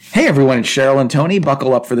Hey everyone, it's Cheryl and Tony.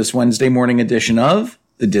 Buckle up for this Wednesday morning edition of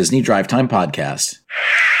the Disney Drive Time Podcast.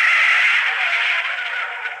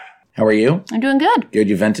 How are you? I'm doing good. Good.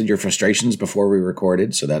 You vented your frustrations before we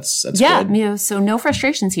recorded, so that's good. Yeah, so no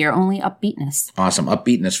frustrations here, only upbeatness. Awesome.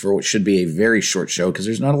 Upbeatness for what should be a very short show because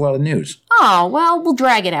there's not a lot of news. Oh, well, we'll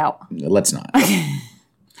drag it out. Let's not.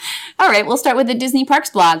 All right, we'll start with the Disney Parks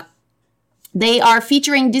blog. They are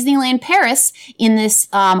featuring Disneyland Paris in this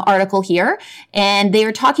article here, and they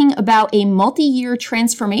are talking about a multi-year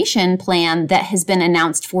transformation plan that has been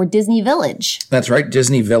announced for Disney Village. That's right.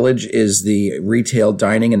 Disney Village is the retail,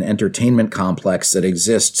 dining, and entertainment complex that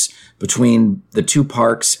exists between the two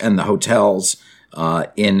parks and the hotels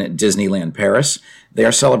in Disneyland Paris. They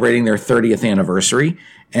are celebrating their 30th anniversary,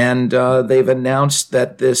 and they've announced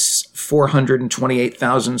that this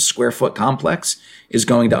 428,000 square foot complex is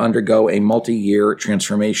going to undergo a multi-year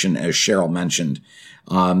transformation, as Cheryl mentioned.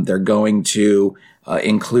 They're going to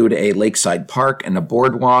include a lakeside park and a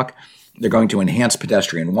boardwalk. They're going to enhance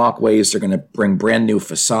pedestrian walkways. They're going to bring brand new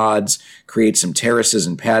facades, create some terraces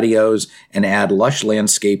and patios, and add lush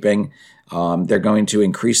landscaping. They're going to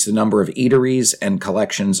increase the number of eateries and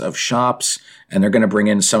collections of shops, and they're going to bring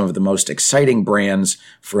in some of the most exciting brands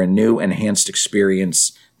for a new enhanced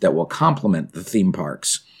experience that will complement the theme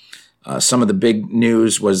parks. Some of the big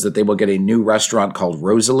news was that they will get a new restaurant called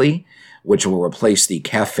Rosalie, which will replace the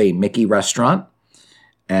Cafe Mickey restaurant.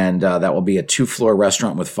 And that will be a 2-floor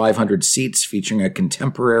restaurant with 500 seats featuring a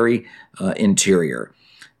contemporary interior.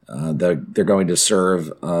 They're going to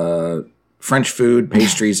serve French food,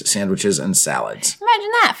 pastries, sandwiches, and salads.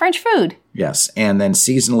 Imagine that, French food. Yes. And then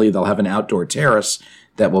seasonally, they'll have an outdoor terrace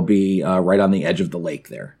that will be right on the edge of the lake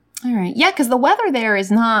there. All right. Yeah, because the weather there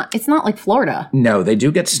it's not like Florida. No, they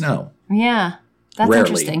do get snow. Yeah, that's Rarely,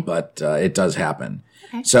 interesting. But it does happen.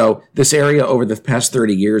 Okay. So this area over the past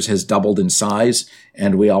 30 years has doubled in size,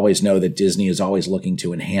 and we always know that Disney is always looking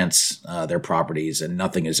to enhance their properties, and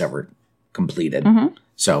nothing is ever completed. Mm-hmm.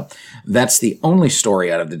 So that's the only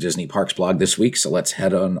story out of the Disney Parks blog this week, so let's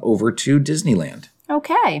head on over to Disneyland.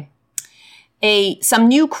 Okay. Some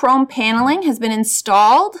new chrome paneling has been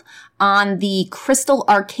installed on the Crystal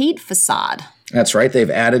Arcade facade. That's right. They've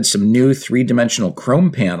added some new 3-dimensional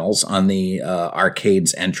chrome panels on the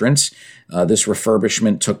arcade's entrance. This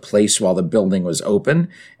refurbishment took place while the building was open,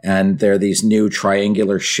 and they're these new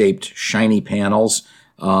triangular-shaped, shiny panels,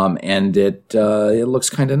 and it looks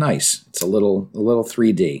kind of nice. It's a little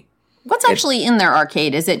 3D. What's actually in their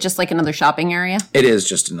arcade? Is it just like another shopping area? It is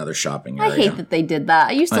just another shopping area. I hate that they did that.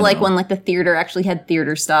 I used to like when like the theater actually had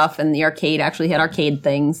theater stuff and the arcade actually had arcade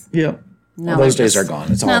things. Yeah. Well, those days are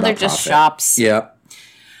gone. It's all about they're just profit. shops. Yeah.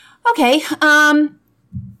 Okay.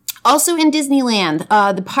 Also in Disneyland,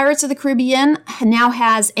 the Pirates of the Caribbean now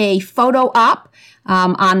has a photo op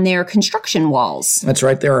on their construction walls. That's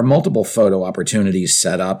right. There are multiple photo opportunities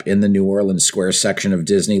set up in the New Orleans Square section of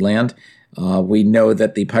Disneyland. We know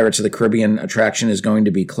that the Pirates of the Caribbean attraction is going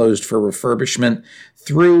to be closed for refurbishment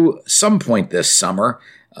through some point this summer,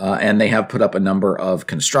 and they have put up a number of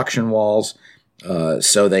construction walls.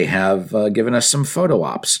 So they have given us some photo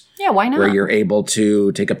ops. Yeah, why not? Where you're able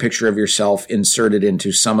to take a picture of yourself, insert it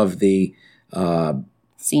into some of the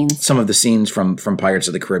scenes from Pirates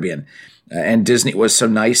of the Caribbean. And Disney was so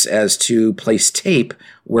nice as to place tape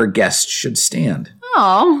where guests should stand.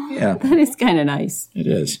 Oh, yeah, that is kind of nice. It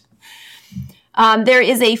is. There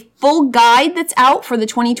is a full guide that's out for the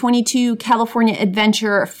 2022 California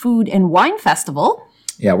Adventure Food and Wine Festival.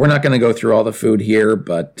 Yeah, we're not going to go through all the food here,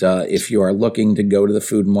 but if you are looking to go to the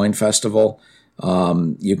Food and Wine Festival,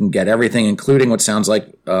 you can get everything, including what sounds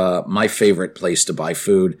like my favorite place to buy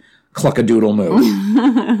food,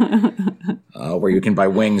 Cluck-a-Doodle-Moo, where you can buy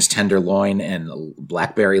wings, tenderloin, and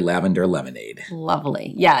blackberry lavender lemonade.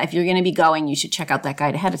 Lovely. Yeah, if you're going to be going, you should check out that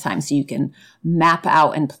guide ahead of time so you can map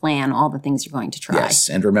out and plan all the things you're going to try. Yes,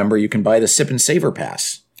 and remember, you can buy the Sip and Savor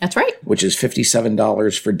Pass. That's right. Which is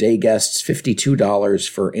 $57 for day guests, $52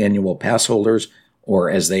 for annual pass holders, or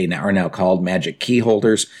as they are now called, Magic Key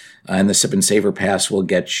holders. And the Sip and Savor Pass will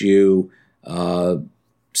get you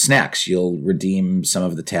snacks. You'll redeem some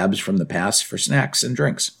of the tabs from the pass for snacks and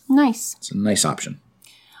drinks. Nice. It's a nice option.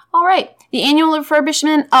 All right. The annual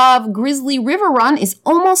refurbishment of Grizzly River Run is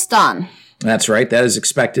almost done. That's right. That is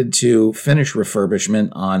expected to finish refurbishment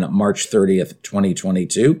on March 30th,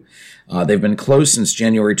 2022. They've been closed since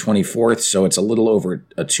January 24th, so it's a little over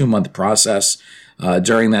a 2-month process.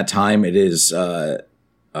 During that time, it is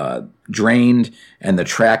drained and the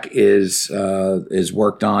track is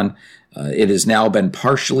worked on. It has now been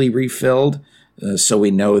partially refilled, so we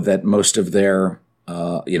know that most of their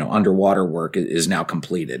underwater work is now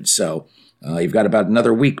completed. So You've got about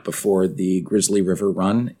another week before the Grizzly River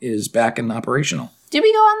Run is back and operational. Did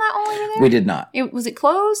we go on that while we were there? We did not. Was it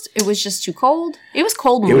closed? It was just too cold? It was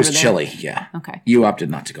cold when we were there. It was chilly, yeah. Okay. You opted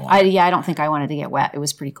not to go on. I don't think I wanted to get wet. It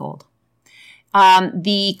was pretty cold.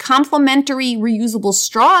 The complimentary reusable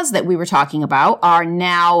straws that we were talking about are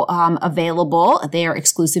now available. They are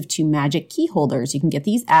exclusive to Magic key holders. You can get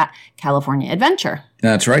these at California Adventure.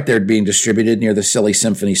 That's right. They're being distributed near the Silly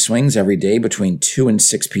Symphony Swings every day between 2 and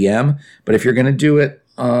 6 p.m. But if you're going to do it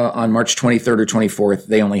on March 23rd or 24th,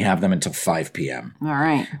 they only have them until 5 p.m. All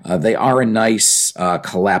right. They are a nice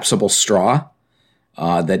collapsible straw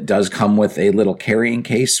that does come with a little carrying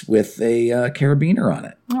case with a carabiner on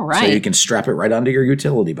it. All right. So you can strap it right onto your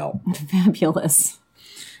utility belt. Fabulous.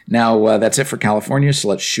 Now, that's it for California, so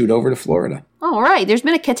let's shoot over to Florida. All right. There's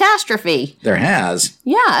been a catastrophe. There has.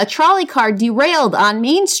 Yeah, a trolley car derailed on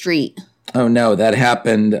Main Street. Oh, no, that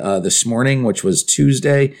happened this morning, which was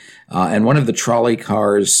Tuesday, and one of the trolley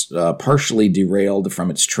cars partially derailed from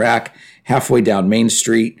its track halfway down Main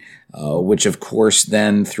Street, which, of course,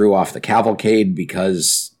 then threw off the cavalcade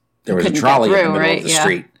because there was a trolley in the middle of the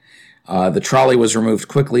street. The trolley was removed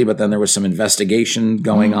quickly, but then there was some investigation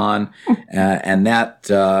going on, and that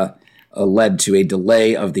led to a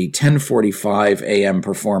delay of the 10:45 a.m.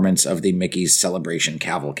 performance of the Mickey's Celebration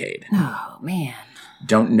Cavalcade. Oh, man.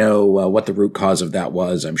 Don't know what the root cause of that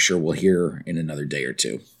was. I'm sure we'll hear in another day or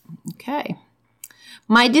two. Okay.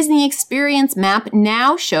 My Disney Experience map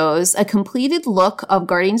now shows a completed look of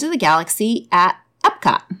Guardians of the Galaxy at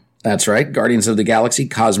Epcot. That's right. Guardians of the Galaxy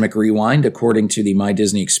Cosmic Rewind, according to the My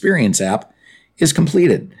Disney Experience app, is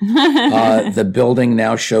completed. The building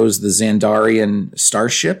now shows the Xandarian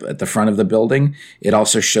starship at the front of the building. It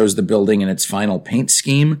also shows the building in its final paint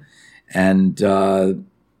scheme. And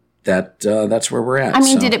that's where we're at. I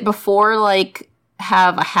mean, did it before,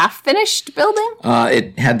 have a half-finished building?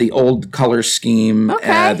 It had the old color scheme.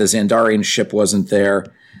 Okay. The Xandarian ship wasn't there.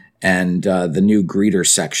 And the new greeter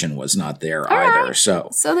section was not there either. Right.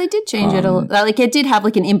 So they did change it a little. It did have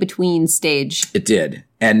an in-between stage. It did.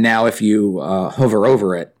 And now if you hover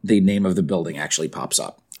over it, the name of the building actually pops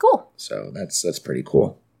up. Cool. So that's pretty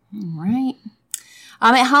cool. All right.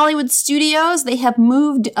 At Hollywood Studios, they have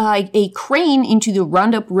moved a crane into the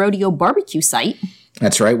Roundup Rodeo barbecue site.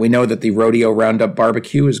 That's right. We know that the Rodeo Roundup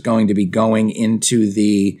barbecue is going to be going into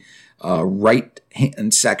the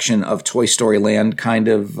right-hand section of Toy Story Land, kind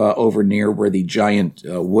of over near where the giant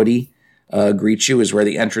Woody greets you is where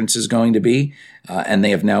the entrance is going to be. And they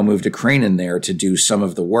have now moved a crane in there to do some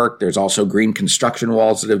of the work. There's also green construction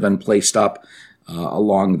walls that have been placed up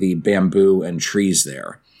along the bamboo and trees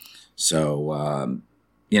there. So,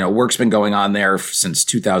 work's been going on there since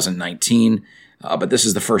 2019, but this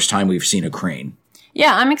is the first time we've seen a crane.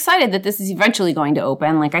 Yeah, I'm excited that this is eventually going to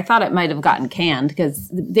open. I thought it might have gotten canned because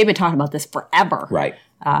they've been talking about this forever. Right.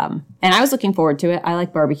 And I was looking forward to it. I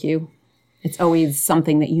like barbecue. It's always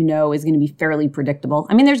something that is going to be fairly predictable.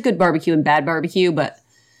 I mean, there's good barbecue and bad barbecue, but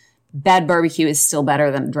bad barbecue is still better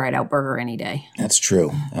than a dried out burger any day. That's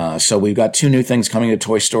true. So we've got two new things coming to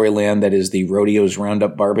Toy Story Land. That is the Rodeo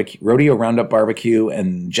Roundup Barbecue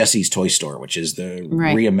and Jesse's Toy Store, which is the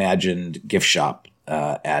reimagined gift shop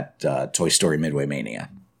at Toy Story Midway Mania.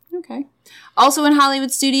 Okay. Also in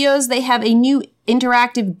Hollywood Studios, they have a new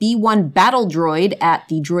interactive B1 battle droid at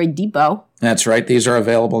the Droid Depot. That's right. These are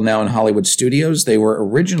available now in Hollywood Studios. They were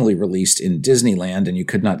originally released in Disneyland, and you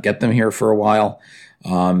could not get them here for a while.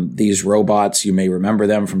 These robots, you may remember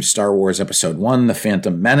them from Star Wars Episode 1, The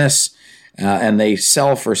Phantom Menace, and they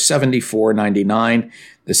sell for $74.99.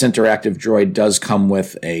 This interactive droid does come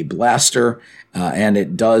with a blaster, and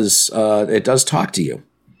it does talk to you.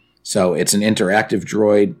 So it's an interactive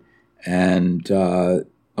droid, and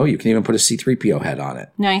you can even put a C-3PO head on it.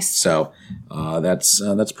 Nice. So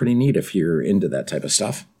that's pretty neat if you're into that type of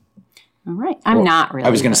stuff. All right. I'm not really.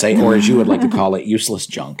 I was going to say, or as you would like to call it, useless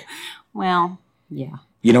junk. Well, yeah.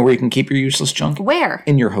 You know where you can keep your useless junk? Where?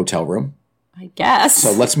 In your hotel room. I guess.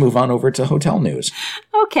 So let's move on over to hotel news.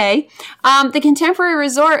 Okay. The Contemporary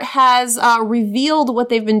Resort has revealed what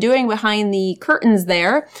they've been doing behind the curtains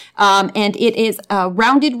there. And it is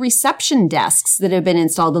rounded reception desks that have been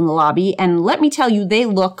installed in the lobby. And let me tell you, they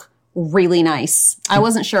look really nice. I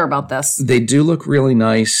wasn't sure about this. They do look really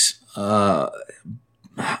nice. I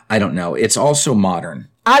don't know. It's also modern.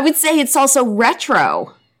 I would say it's also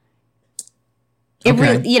retro. It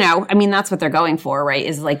really, that's what they're going for, right?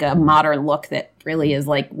 Is a modern look that really is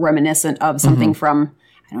reminiscent of something from,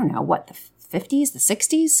 I don't know, what, the 50s, the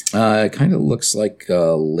 60s? It kind of looks like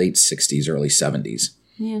late 60s, early 70s.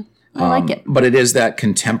 Yeah, I like it. But it is that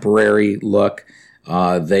contemporary look.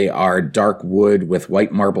 They are dark wood with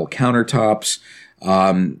white marble countertops.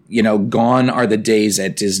 Gone are the days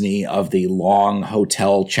at Disney of the long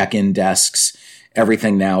hotel check-in desks.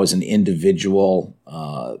 Everything now is an individual,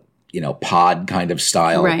 pod kind of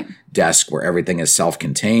style desk where everything is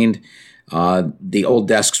self-contained. The old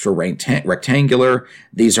desks were rectangular.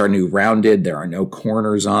 These are new rounded. There are no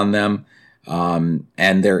corners on them.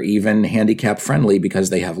 And they're even handicap friendly because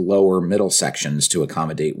they have lower middle sections to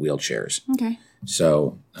accommodate wheelchairs. Okay.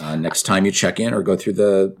 So next time you check in or go through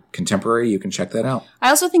the Contemporary, you can check that out. I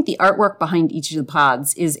also think the artwork behind each of the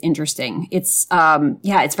pods is interesting. It's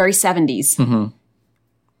it's very 70s. Mm-hmm.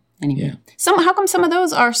 Anyway, how come some of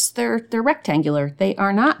those are they're rectangular? They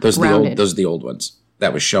are not rounded. Those are the old ones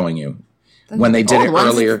that was showing you. When they did it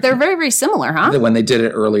earlier, they're very, very similar, huh? When they did it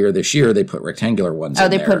earlier this year, they put rectangular ones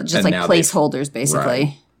in there. Oh, they put just like placeholders,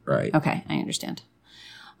 basically. Right. Okay, I understand.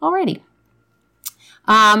 Alrighty.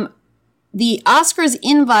 The Oscars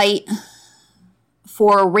invite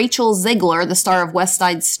for Rachel Zegler, the star of West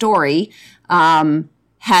Side Story,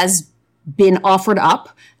 has been offered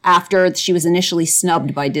up after she was initially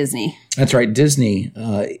snubbed by Disney. That's right. Disney,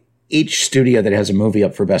 each studio that has a movie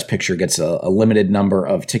up for Best Picture gets a limited number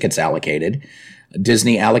of tickets allocated.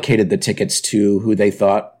 Disney allocated the tickets to who they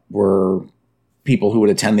thought were people who would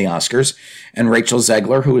attend the Oscars. And Rachel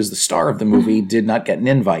Zegler, who is the star of the movie, did not get an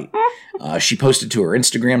invite. She posted to her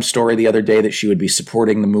Instagram story the other day that she would be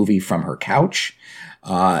supporting the movie from her couch.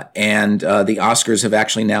 And the Oscars have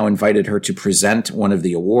actually now invited her to present one of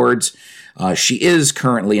the awards. She is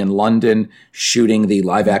currently in London shooting the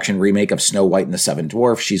live-action remake of Snow White and the Seven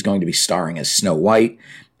Dwarfs. She's going to be starring as Snow White,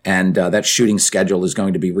 and that shooting schedule is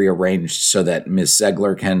going to be rearranged so that Ms.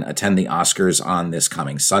 Zegler can attend the Oscars on this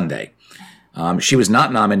coming Sunday. She was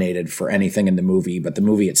not nominated for anything in the movie, but the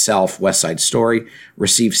movie itself, West Side Story,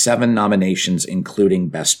 received 7 nominations, including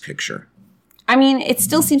Best Picture. I mean, it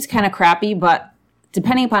still seems kind of crappy, but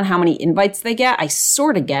depending upon how many invites they get, I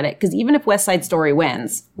sort of get it. Because even if West Side Story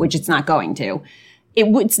wins, which it's not going to,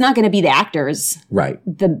 it's not going to be the actors. Right.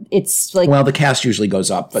 It's like... Well, the cast usually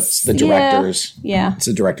goes up, but it's the directors. Yeah. It's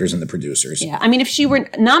the directors and the producers. Yeah. I mean, if she were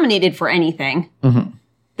nominated for anything,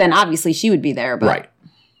 then obviously she would be there, but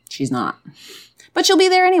she's not. But she'll be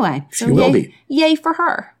there anyway. So she will be. Yay for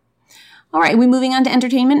her. All right, are we moving on to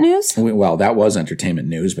entertainment news? Well, that was entertainment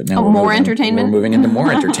news, but now we're moving into more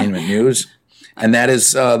entertainment news. And that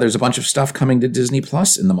is, there's a bunch of stuff coming to Disney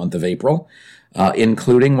Plus in the month of April,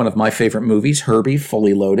 including one of my favorite movies, Herbie,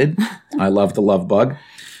 Fully Loaded. I love the Love Bug.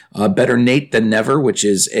 Better Nate Than Never, which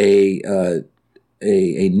is a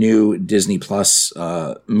new Disney Plus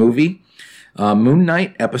movie. Moon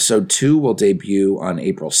Knight Episode 2 will debut on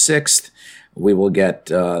April 6th. We will get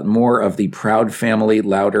more of the Proud Family,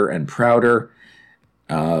 Louder and Prouder.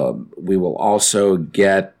 We will also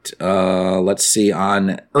get,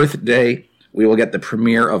 on Earth Day, we will get the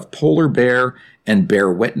premiere of Polar Bear and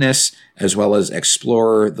Bear Witness, as well as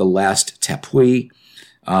Explorer: The Last Tepui.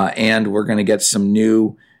 And we're going to get some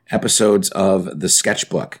new episodes of The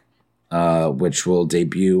Sketchbook, which will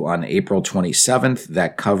debut on April 27th.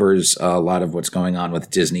 That covers a lot of what's going on with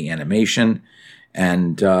Disney animation.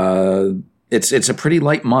 And it's a pretty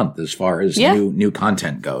light month as far as new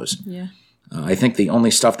content goes. Yeah. I think the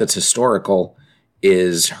only stuff that's historical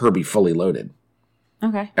is Herbie Fully Loaded.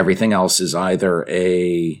 Okay. Everything else is either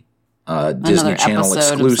a Disney Channel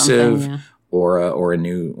exclusive or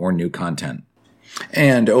new content.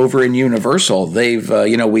 And over in Universal, they've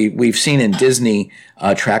we've seen in Disney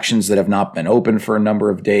attractions that have not been open for a number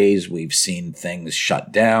of days. We've seen things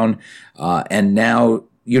shut down, and now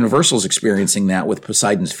Universal's experiencing that with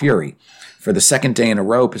Poseidon's Fury. For the second day in a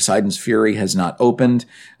row, Poseidon's Fury has not opened.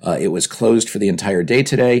 It was closed for the entire day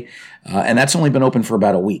today, and that's only been open for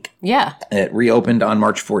about a week. Yeah. It reopened on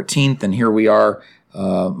March 14th, and here we are,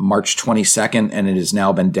 March 22nd, and it has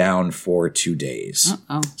now been down for 2 days.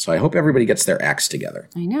 Uh-oh. So I hope everybody gets their acts together.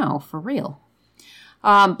 I know, for real.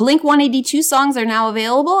 Blink-182 songs are now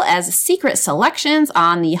available as secret selections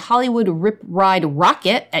on the Hollywood Rip Ride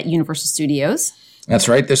Rocket at Universal Studios. That's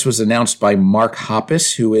right. This was announced by Mark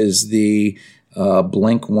Hoppus, who is the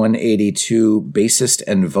Blink-182 bassist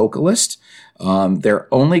and vocalist. They're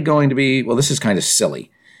only going to be, well, this is kind of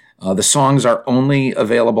silly. The songs are only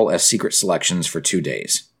available as secret selections for 2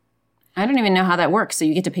 days. I don't even know how that works. So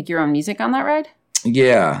you get to pick your own music on that ride?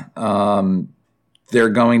 Yeah. They're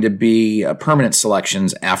going to be permanent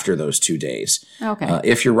selections after those 2 days. Okay.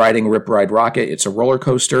 If you're riding Rip Ride Rocket, it's a roller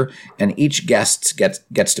coaster, and each guest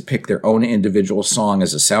gets to pick their own individual song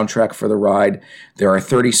as a soundtrack for the ride. There are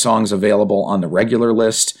 30 songs available on the regular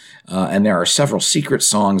list, and there are several secret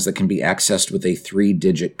songs that can be accessed with a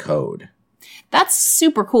 3-digit code. That's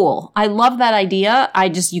super cool. I love that idea.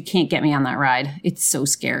 You can't get me on that ride. It's so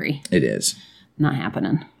scary. It is. Not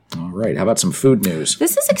happening. All right. How about some food news?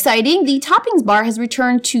 This is exciting. The Toppings Bar has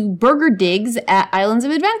returned to Burger Digs at Islands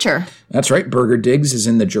of Adventure. That's right. Burger Digs is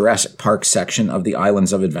in the Jurassic Park section of the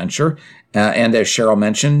Islands of Adventure. And as Cheryl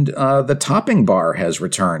mentioned, the Topping Bar has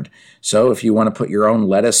returned. So if you want to put your own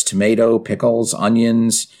lettuce, tomato, pickles,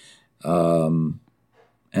 onions, and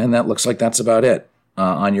that looks like that's about it,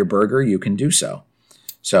 on your burger, you can do so.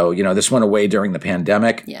 So, this went away during the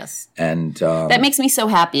pandemic. Yes. And that makes me so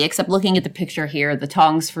happy, except looking at the picture here, the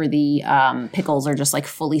tongs for the pickles are just like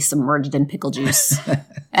fully submerged in pickle juice.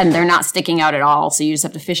 And they're not sticking out at all. So you just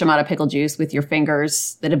have to fish them out of pickle juice with your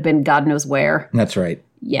fingers that have been God knows where. That's right.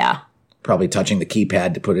 Yeah. Probably touching the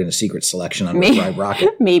keypad to put in a secret selection on the fried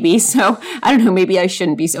rocket. Maybe. So, I don't know. Maybe I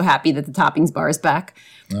shouldn't be so happy that the Toppings Bar is back.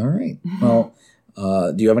 All right. Well,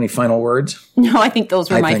 do you have any final words? No, I think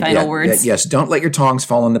those were my final words. Yes, don't let your tongs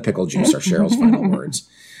fall in the pickle juice are Cheryl's final words.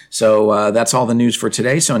 So that's all the news for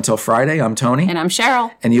today. So until Friday, I'm Tony. And I'm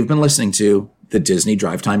Cheryl. And you've been listening to the Disney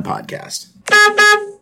Drive Time Podcast.